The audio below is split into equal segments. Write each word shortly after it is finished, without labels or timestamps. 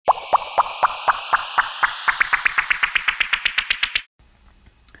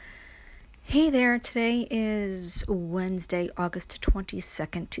Hey there, today is Wednesday, August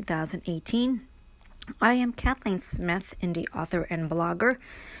 22nd, 2018. I am Kathleen Smith, indie author and blogger,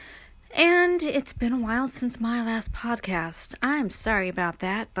 and it's been a while since my last podcast. I'm sorry about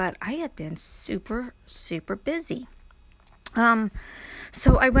that, but I have been super busy. I'm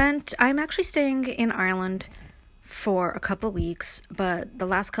actually staying in Ireland for a couple of weeks, but the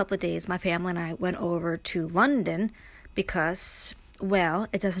last couple of days my family and I went over to London because, well,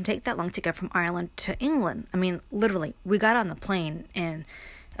 it doesn't take that long to get from Ireland to England. I mean, literally, we got on the plane and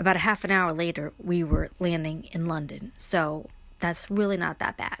about a half an hour later we were landing in London. So that's really not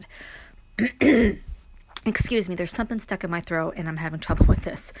that bad. Excuse me, there's something stuck in my throat and I'm having trouble with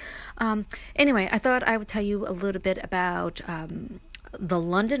this. Anyway, I thought I would tell you a little bit about the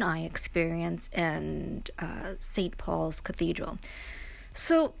London Eye experience and St. Paul's Cathedral.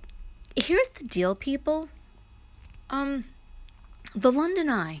 So here's the deal, people. The London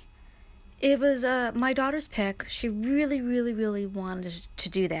Eye. It was my daughter's pick. She really wanted to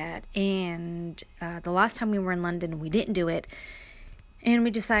do that. And the last time we were in London, we didn't do it. And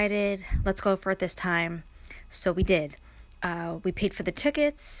we decided, let's go for it this time. So we did. We paid for the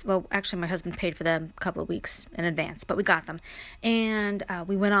tickets. Well, actually, my husband paid for them a couple of weeks in advance, but we got them. And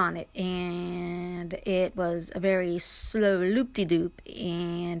we went on it. And it was a very slow loop-de-doop.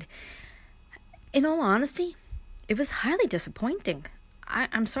 And in all honesty, it was highly disappointing.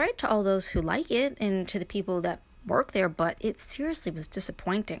 I'm sorry to all those who like it and to the people that work there, but it seriously was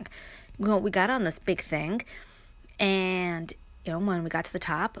disappointing. Well, we got on this big thing, and when we got to the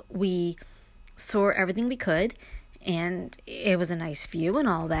top, we saw everything we could, and it was a nice view and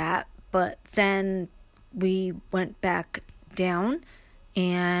all that, but then we went back down,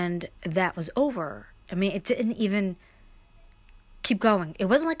 and that was over. I mean, it didn't even keep going. It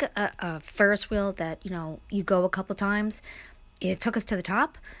wasn't like a Ferris wheel that, you go a couple times. It took us to the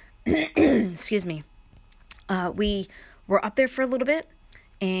top. Excuse me. We were up there for a little bit,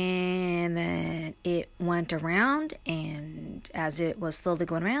 and then it went around, and as it was slowly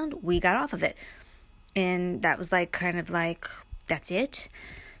going around, we got off of it. And that was that's it.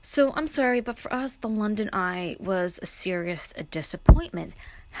 So I'm sorry, but for us, the London Eye was a serious disappointment.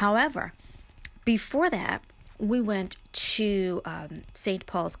 However, before that, we went to St.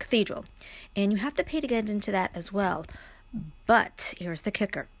 Paul's Cathedral, and you have to pay to get into that as well. But here's the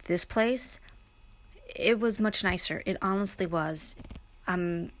kicker. This place, it was much nicer. It honestly was.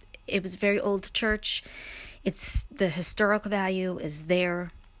 It was a very old church. The historical value is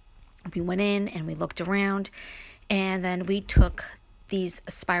there. We went in and we looked around, and then we took these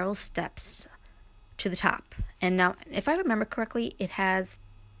spiral steps to the top. And now, if I remember correctly, it has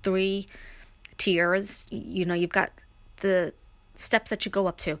 3 tiers. You've got the steps that you go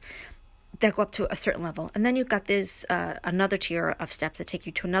up to that go up to a certain level, and then you've got this another tier of steps that take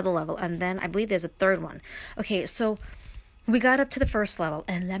you to another level, and then I believe there's a third one. Okay, so we got up to the first level,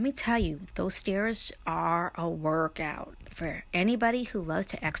 and let me tell you, those stairs are a workout for anybody who loves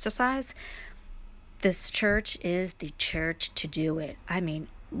to exercise. This church is the church to do it. I mean,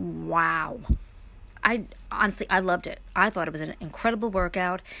 wow. I loved it. I thought it was an incredible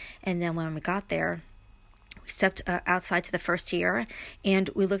workout. And then when we got there, we stepped outside to the first tier, and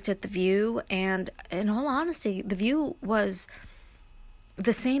we looked at the view. And in all honesty, the view was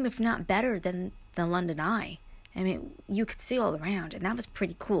the same, if not better, than the London Eye. I mean, you could see all around, and that was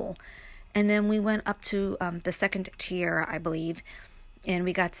pretty cool. And then we went up to the second tier, I believe, and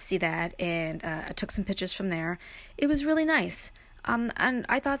we got to see that. And I took some pictures from there. It was really nice. And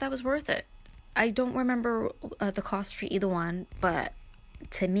I thought that was worth it. I don't remember the cost for either one, but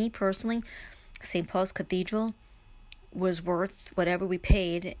to me personally, St. Paul's Cathedral was worth whatever we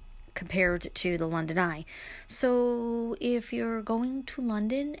paid compared to the London Eye. So if you're going to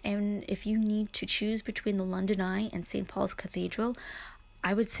London and if you need to choose between the London Eye and St. Paul's Cathedral,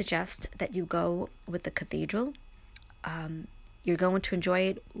 I would suggest that you go with the Cathedral. You're going to enjoy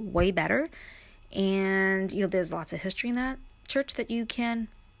it way better. And, there's lots of history in that church that you can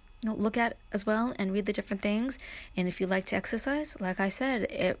look at as well and read the different things. And if you like to exercise, like I said,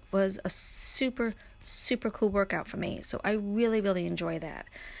 it was a super cool workout for me. So I really enjoy that.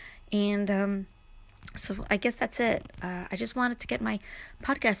 And so I guess that's it. I just wanted to get my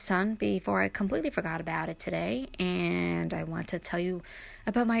podcast done before I completely forgot about it today. And I want to tell you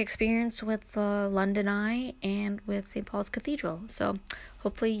about my experience with the London Eye and with St. Paul's Cathedral. So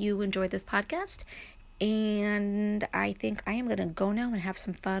hopefully you enjoyed this podcast. And I think I am going to go now and have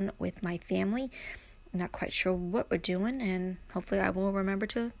some fun with my family. I'm not quite sure what we're doing, and hopefully I will remember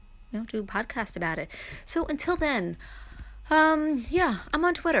to, do a podcast about it. So until then, I'm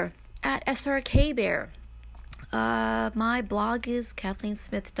on Twitter at SRKBear. My blog is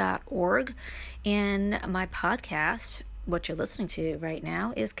KathleenSmith.org, and my podcast, what you're listening to right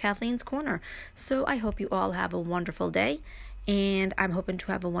now, is Kathleen's Corner. So I hope you all have a wonderful day, and I'm hoping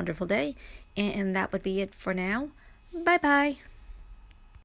to have a wonderful day, and that would be it for now. Bye-bye.